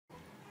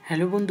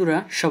Hello বন্ধুরা,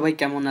 সবাই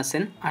কেমন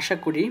আছেন? আশা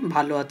করি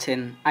ভালো আছেন।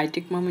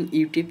 আইটেক মামুন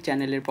ইউটিউব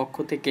চ্যানেলের পক্ষ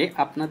থেকে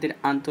আপনাদের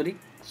আন্তরিক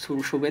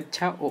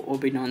শুভেচ্ছা ও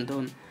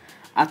অভিনন্দন।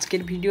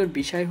 আজকের ভিডিওর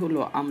বিষয় হলো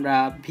আমরা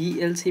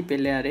VLC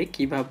প্লেয়ারে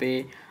কিভাবে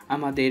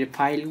আমাদের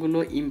ফাইলগুলো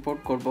ইম্পোর্ট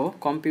করব।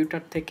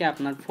 কম্পিউটার থেকে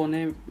আপনার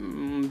ফোনে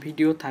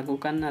ভিডিও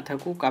থাকুক আর না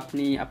থাকুক,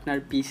 আপনি আপনার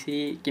পিসি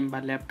কিংবা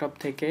ল্যাপটপ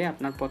থেকে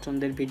আপনার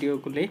পছন্দের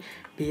ভিডিওগুলি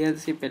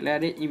VLC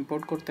প্লেয়ারে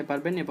ইম্পোর্ট করতে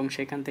পারবেন এবং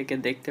সেখান থেকে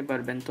দেখতে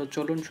পারবেন। তো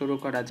চলুন শুরু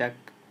করা যাক।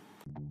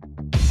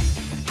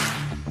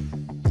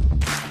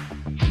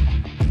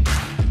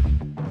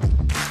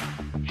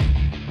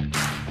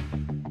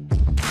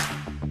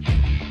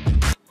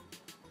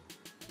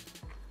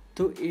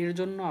 তো এর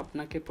জন্য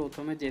আপনাকে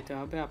প্রথমে যেতে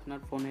হবে আপনার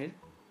ফোনের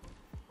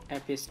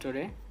অ্যাপ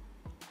স্টোরে।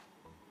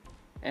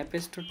 অ্যাপ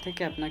স্টোর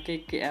থেকে আপনাকে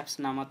একটি অ্যাপস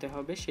নামাতে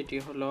হবে, সেটি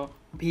হলো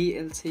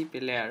VLC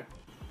প্লেয়ার।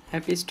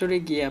 অ্যাপ স্টোরে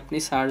গিয়ে আপনি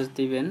সার্চ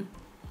দিবেন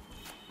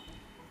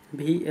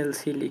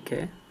VLC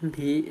লিখে,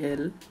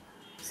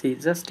 VLC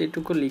জাস্ট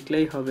এটুকু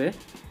লিখলেই হবে।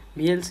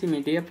 VLC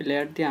মিডিয়া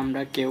প্লেয়ার দিয়ে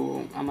আমরা কেউ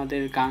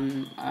আমাদের গান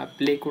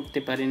প্লে করতে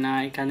পারি না,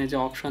 এখানে যে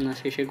অপশন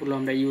আছে সেগুলো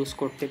আমরা ইউজ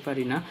করতে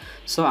পারি না।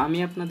 সো আমি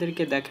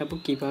আপনাদেরকে দেখাবো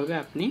কিভাবে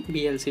আপনি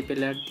VLC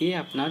প্লেয়ার দিয়ে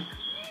আপনার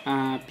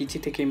পিসি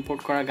থেকে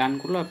ইম্পোর্ট করা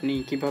গানগুলো আপনি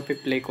কিভাবে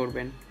প্লে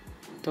করবেন।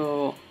 তো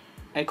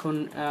এখন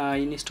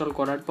ইনস্টল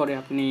করার পরে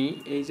আপনি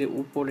এই যে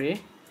উপরে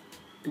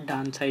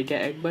ডান সাইডে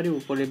একবারে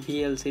উপরে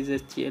VLC যে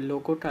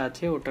লোগোটা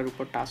আছে ওটার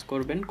উপর টাচ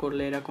করবেন।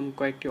 করলে এরকম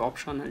কয়েকটি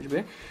অপশন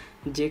আসবে,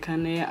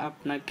 যেখানে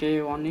আপনাকে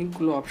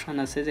অনেকগুলো অপশান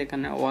আছে,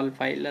 যেখানে অল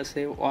ফাইল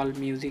আছে, অল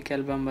মিউজিক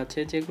অ্যালবাম আছে,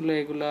 এগুলো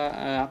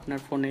আপনার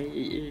ফোনে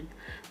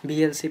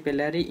VLC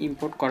প্লেয়ারে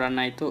ইম্পোর্ট করা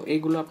নাই। তো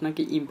এগুলো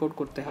আপনাকে ইম্পোর্ট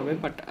করতে হবে,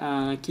 বাট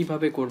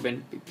কিভাবে করবেন?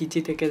 পিসি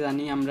থেকে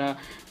জানি আমরা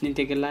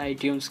নিতে গেলে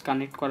আইটিউনস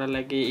কানেক্ট করা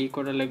লাগে, এই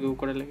করা লাগে, ও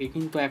করা লাগে,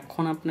 কিন্তু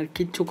এখন আপনার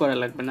কিচ্ছু করা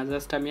লাগবে না।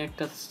 জাস্ট আমি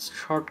একটা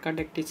শর্টকাট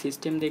একটি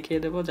সিস্টেম দেখিয়ে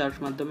দেবো, যার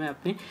মাধ্যমে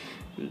আপনি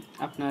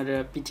আপনার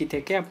পিসি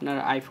থেকে আপনার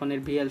আইফোনের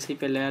VLC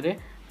প্লেয়ারে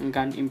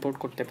গান ইম্পোর্ট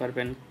করতে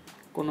পারবেন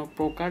কোনো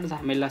প্রকার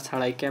ঝামেলা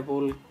ছাড়াই।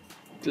 কেবল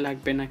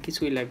লাগবে না,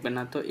 কিছুই লাগবে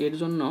না। তো এর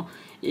জন্য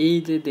এই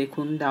যে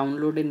দেখুন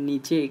ডাউনলোডের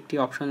নিচে একটি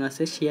অপশন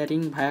আছে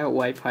শেয়ারিং ভায়া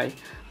ওয়াইফাই,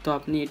 তো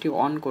আপনি এটি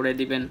অন করে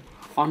দিবেন।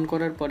 অন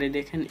করার পরে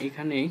দেখেন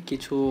এখানে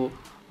কিছু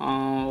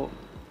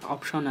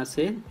অপশন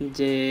আছে,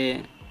 যে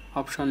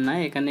অপশন না,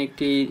 এখানে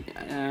একটি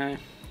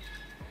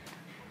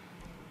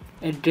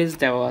অ্যাড্রেস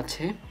দেওয়া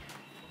আছে,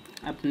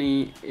 আপনি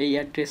এই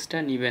অ্যাড্রেসটা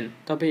নেবেন।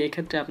 তবে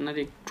এক্ষেত্রে আপনার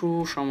একটু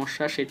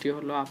সমস্যা, সেটি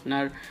হলো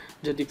আপনার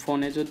যদি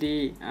ফোনে যদি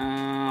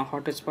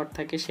হটস্পট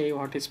থাকে, সেই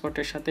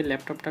হটস্পটের সাথে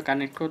ল্যাপটপটা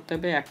কানেক্ট করতে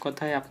হবে। এক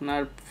কথায়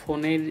আপনার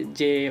ফোনের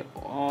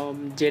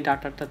যে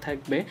ডাটাটা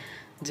থাকবে,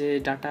 যে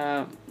ডাটা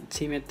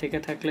সিমের থেকে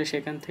থাকলে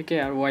সেখান থেকে,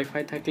 আর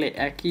ওয়াইফাই থাকলে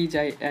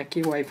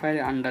একই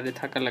ওয়াইফাইয়ের আন্ডারে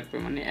থাকা লাগবে,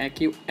 মানে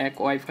এক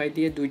ওয়াইফাই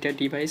দিয়ে দুইটা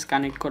ডিভাইস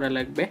কানেক্ট করা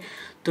লাগবে।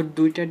 তো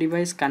দুইটা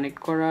ডিভাইস কানেক্ট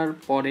করার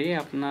পরে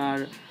আপনার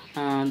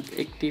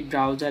একটি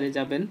ব্রাউজারে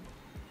যাবেন,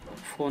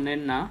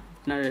 ফোনের না,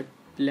 আপনার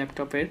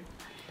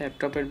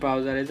ল্যাপটপের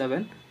ব্রাউজারে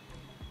যাবেন।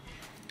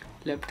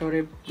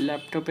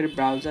 ল্যাপটপের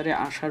ব্রাউজারে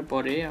আসার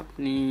পরে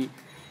আপনি,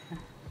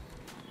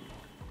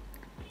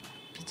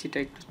 পিসিটা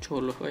একটু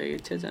স্লো হয়ে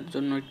গেছে যার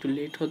জন্য একটু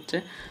লেট হচ্ছে।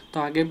 তো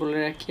আগে বলে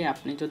রাখি,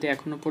 আপনি যদি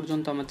এখনও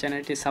পর্যন্ত আমার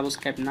চ্যানেলটি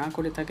সাবস্ক্রাইব না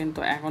করে থাকেন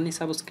তো এখনই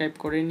সাবস্ক্রাইব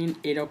করে নিন,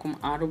 এরকম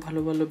আরও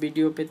ভালো ভালো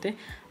ভিডিও পেতে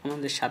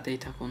আমাদের সাথেই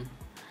থাকুন।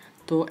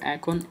 তো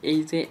এখন এই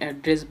যে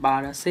অ্যাড্রেস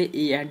বার আছে,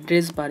 এই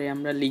অ্যাড্রেস বারে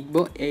আমরা লিখব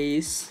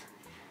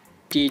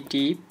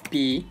HTTP,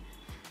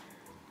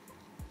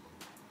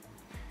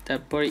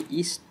 তারপরে //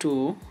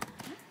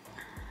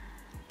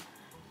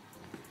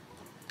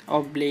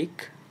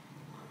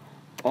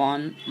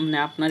 অন, মানে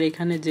আপনার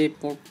এখানে যে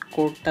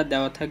কোডটা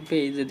দেওয়া থাকবে,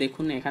 এই যে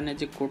দেখুন এখানে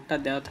যে কোডটা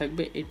দেওয়া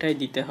থাকবে এটাই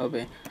দিতে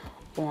হবে,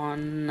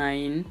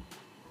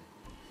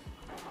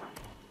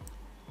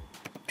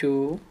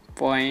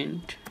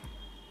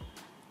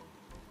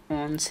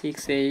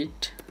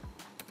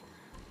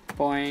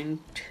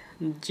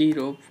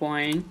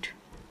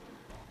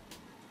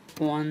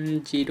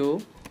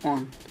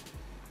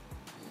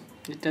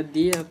 এটা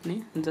দিয়ে আপনি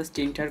জাস্ট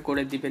এন্টার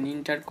করে দিবেন।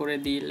 এন্টার করে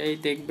দিলেই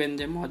দেখবেন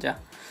যে মজা।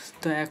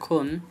 তো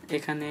এখন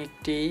এখানে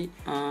একটি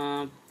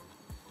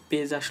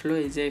পেজ আসলো,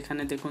 এই যে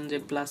এখানে দেখুন যে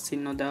প্লাস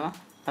চিহ্ন দেওয়া,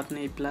 আপনি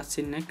এই প্লাস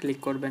চিহ্নে ক্লিক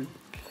করবেন।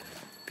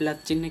 প্লাস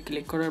চিহ্নে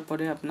ক্লিক করার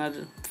পরে আপনার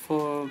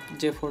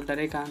যে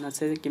ফোল্ডারে গান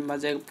আছে কিংবা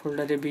যে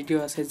ফোল্ডারে ভিডিও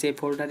আছে, যে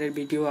ফোল্ডারের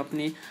ভিডিও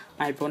আপনি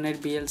আইফোনের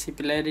VLC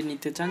প্লেয়ারে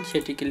নিতে চান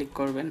সেটি ক্লিক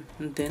করবেন,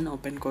 দেন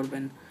ওপেন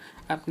করবেন।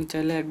 আপনি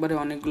চাইলে একবারে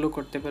অনেকগুলো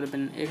করতে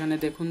পারবেন। এখানে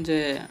দেখুন যে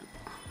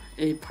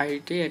এই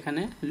ফাইলটি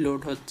এখানে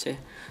লোড হচ্ছে।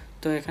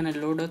 তো এখানে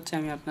লোড হচ্ছে,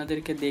 আমি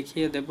আপনাদেরকে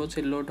দেখিয়ে দেবো যে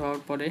লোড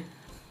হওয়ার পরে,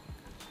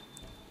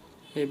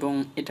 এবং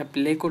এটা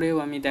প্লে করেও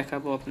আমি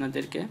দেখাবো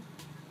আপনাদেরকে।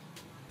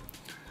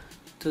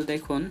 তো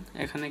দেখুন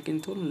এখানে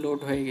কিন্তু লোড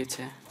হয়ে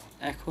গেছে।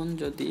 এখন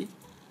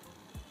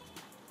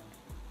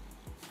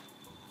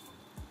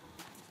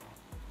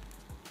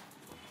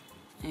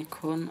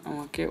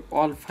আমাকে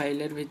অল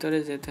ফাইলের ভিতরে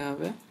যেতে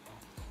হবে।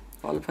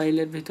 অল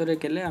ফাইলের ভিতরে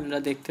গেলে আমরা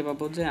দেখতে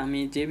পাবো যে আমি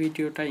যে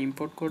ভিডিওটা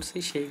ইম্পোর্ট করছি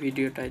সেই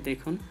ভিডিওটাই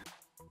দেখুন।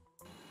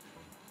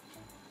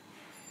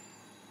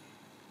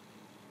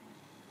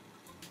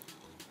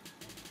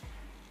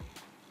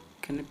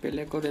 এখানে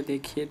প্লে করে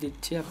দেখিয়ে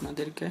দিচ্ছি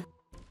আপনাদেরকে।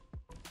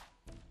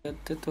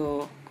 তো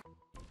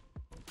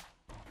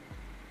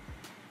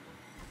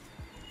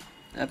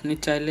আপনি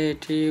চাইলে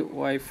এটি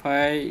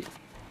ওয়াইফাই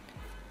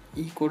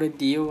করে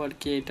দিয়েও আর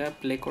কি এটা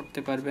প্লে করতে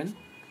পারবেন।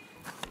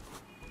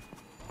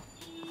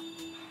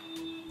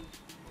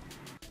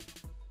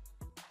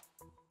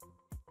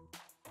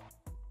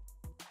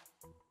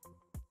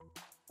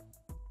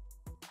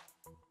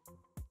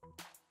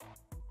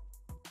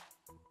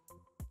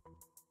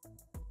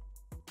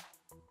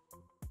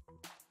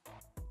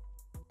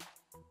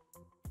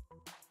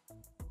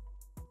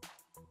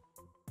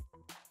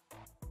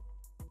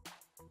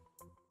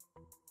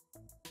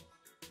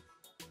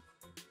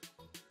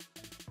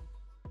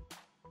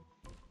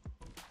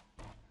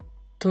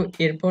 তো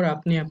এরপর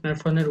আপনি আপনার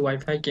ফোনের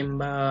ওয়াইফাই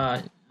কিংবা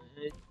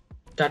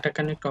ডাটা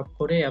কানেক্ট অফ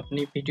করে আপনি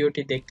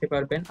ভিডিওটি দেখতে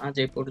পারবেন। আজ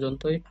এই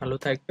পর্যন্তই, ভালো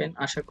থাকবেন।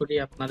 আশা করি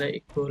আপনারা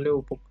একটু হলেও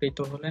উপকৃত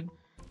হলেন।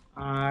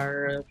 আর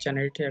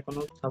চ্যানেলটি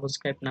এখনো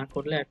সাবস্ক্রাইব না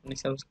করলে এখনই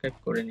সাবস্ক্রাইব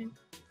করে নিন।